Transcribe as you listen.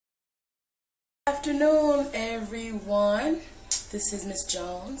Afternoon, everyone. This is Miss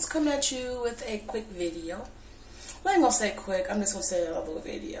Jones coming at you with a quick video. Well, I ain't gonna say quick, I'm just gonna say a little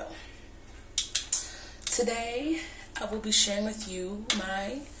video. Today I will be sharing with you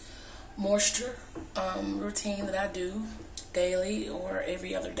my moisture routine that I do daily or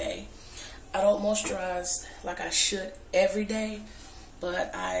every other day. I don't moisturize like I should every day,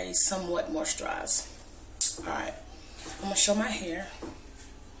 but I somewhat moisturize. Alright, I'm gonna show my hair.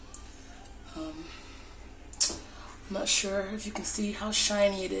 I'm not sure if you can see how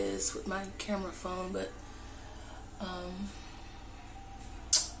shiny it is with my camera phone, but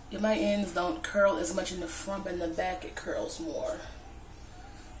my ends don't curl as much in the front, but in the back it curls more.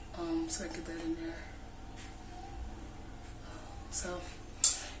 So I get that in there. So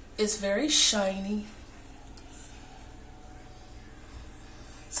it's very shiny.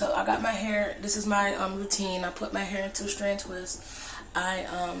 So I got my hair, this is my routine. I put my hair into a strand twist.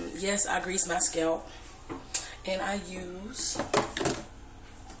 Yes, I grease my scalp, and I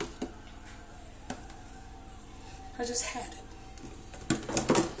just had it.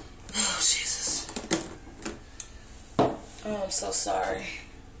 Oh, Jesus. Oh, I'm so sorry.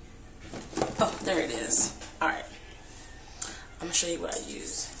 Oh, there it is. Alright. I'm going to show you what I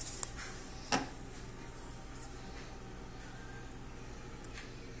use.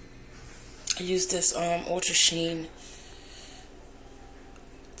 I use this Ultra Sheen,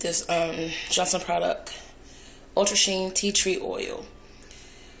 this Johnson product, Ultra Sheen Tea Tree Oil.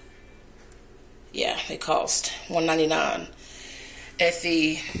 Yeah, it cost $1.99 at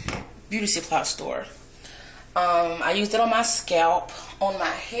the beauty supply store. I used it on my scalp, on my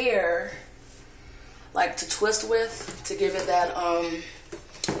hair, like to twist with, to give it that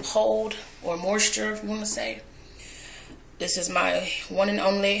hold or moisture, if you want to say. This is my one and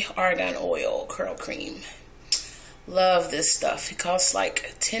only argan oil curl cream. Love this stuff. It costs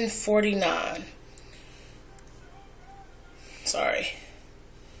like $10.49. Sorry.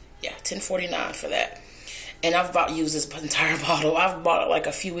 Yeah, $10.49 for that. And I've about used this entire bottle. I've bought it like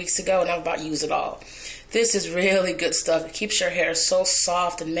a few weeks ago, and I've about used it all. This is really good stuff. It keeps your hair so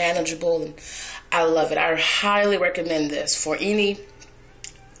soft and manageable, and I love it. I highly recommend this for any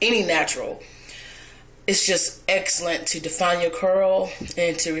natural. It's just excellent to define your curl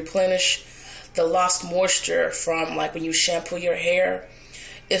and to replenish the lost moisture from like when you shampoo your hair.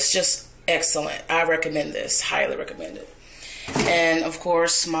 It's just excellent. I recommend this. Highly recommend it. And of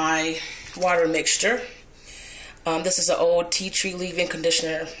course my water mixture. This is an old tea tree leave-in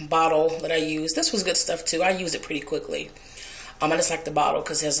conditioner bottle that I use. This was good stuff too. I use it pretty quickly. I just like the bottle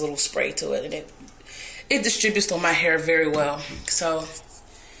because it has a little spray to it, and it distributes on my hair very well. So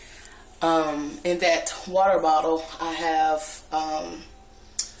in that water bottle I have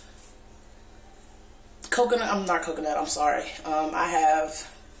I have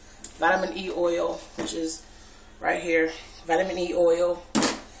vitamin E oil, which is right here. Vitamin E oil.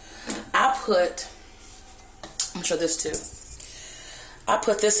 I'm gonna show this too. I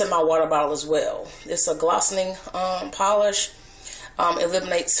put this in my water bottle as well. It's a glossing polish.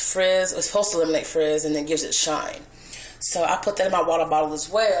 Eliminates frizz. It's supposed to eliminate frizz and then gives it shine. So I put that in my water bottle as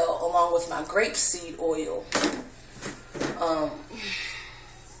well, along with my grapeseed oil.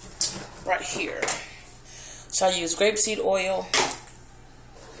 Right here. So I use grapeseed oil,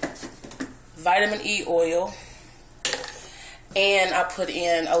 vitamin E oil, and I put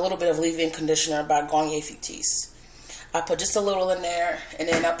in a little bit of leave-in conditioner by Garnier Fructis. I put just a little in there, and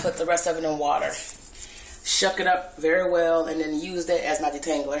then I put the rest of it in water. Shuck it up very well, and then use that as my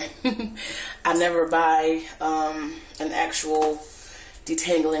detangler. I never buy an actual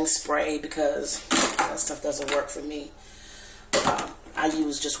detangling spray because that stuff doesn't work for me. I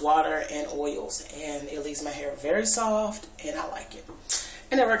use just water and oils, and it leaves my hair very soft, and I like it.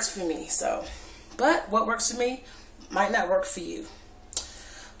 And it works for me. So, but what works for me might not work for you.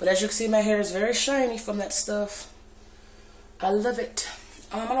 But as you can see, my hair is very shiny from that stuff. I love it.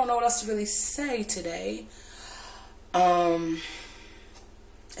 I don't know what else to really say today.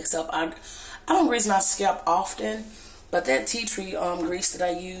 Except I don't grease my scalp often, but that tea tree grease that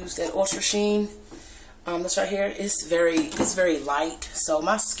I use, that Ultra Sheen, this right here, it's very light, so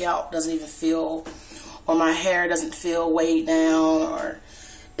my scalp doesn't even feel, or my hair doesn't feel weighed down, or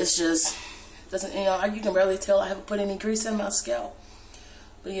it's just doesn't, you can barely tell I haven't put any grease in my scalp.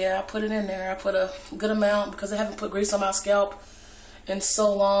 But yeah, I put it in there. I put a good amount because I haven't put grease on my scalp in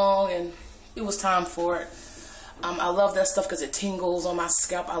so long, and it was time for it. I love that stuff because it tingles on my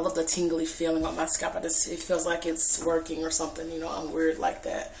scalp. I love the tingly feeling on my scalp. It feels like it's working or something. I'm weird like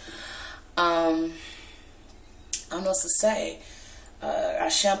that. I don't know what to say. I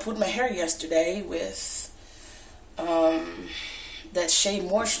shampooed my hair yesterday with that Shea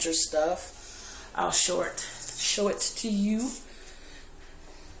Moisture stuff. I'll show it to you.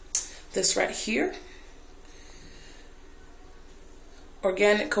 This right here.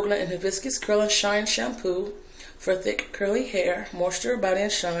 Organic coconut and hibiscus curl and shine shampoo for thick curly hair, moisture, body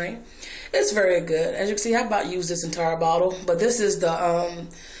and shine. It's very good. As you can see, I about used this entire bottle, but this is the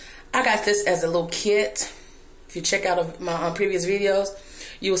I got this as a little kit. If you check out my previous videos,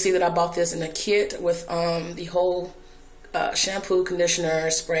 you will see that I bought this in a kit with the whole shampoo, conditioner,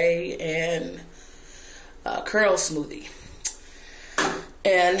 spray, and curl smoothie.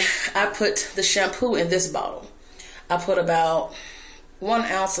 And I put the shampoo in this bottle. I put about 1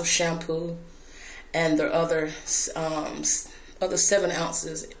 ounce of shampoo and the other 7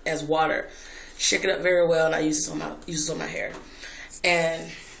 ounces as water. Shake it up very well, and I use this on my hair,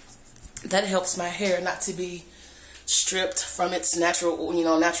 and that helps my hair not to be stripped from its natural,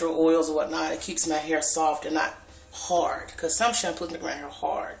 natural oils or whatnot. It keeps my hair soft and not hard, because some shampoos make my hair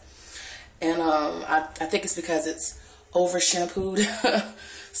hard, and I think it's because it's over shampooed.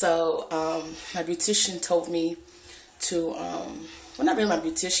 So my beautician told me to well, not really my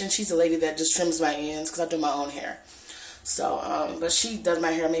beautician, she's a lady that just trims my ends because I do my own hair. So but she does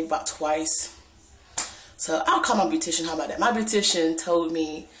my hair maybe about twice. So I'll call my beautician. How about that? My beautician told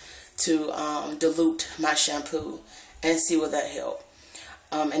me to dilute my shampoo and see will that help.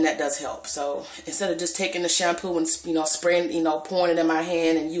 And that does help. So instead of just taking the shampoo and spraying, pouring it in my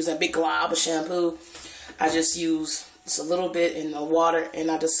hand and using a big glob of shampoo, I just use just a little bit in the water, and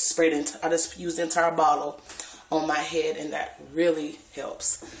I just sprayed it. I just use the entire bottle on my head, and that really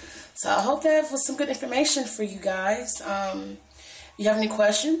helps. So I hope that was some good information for you guys. If you have any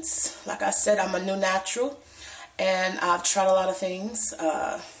questions, like I said, I'm a new natural, and I've tried a lot of things.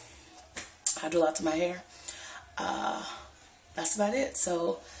 I do a lot to my hair. That's about it.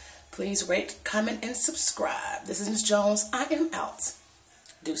 So please rate, comment, and subscribe. This is Miss Jones. I am out.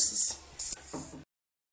 Deuces.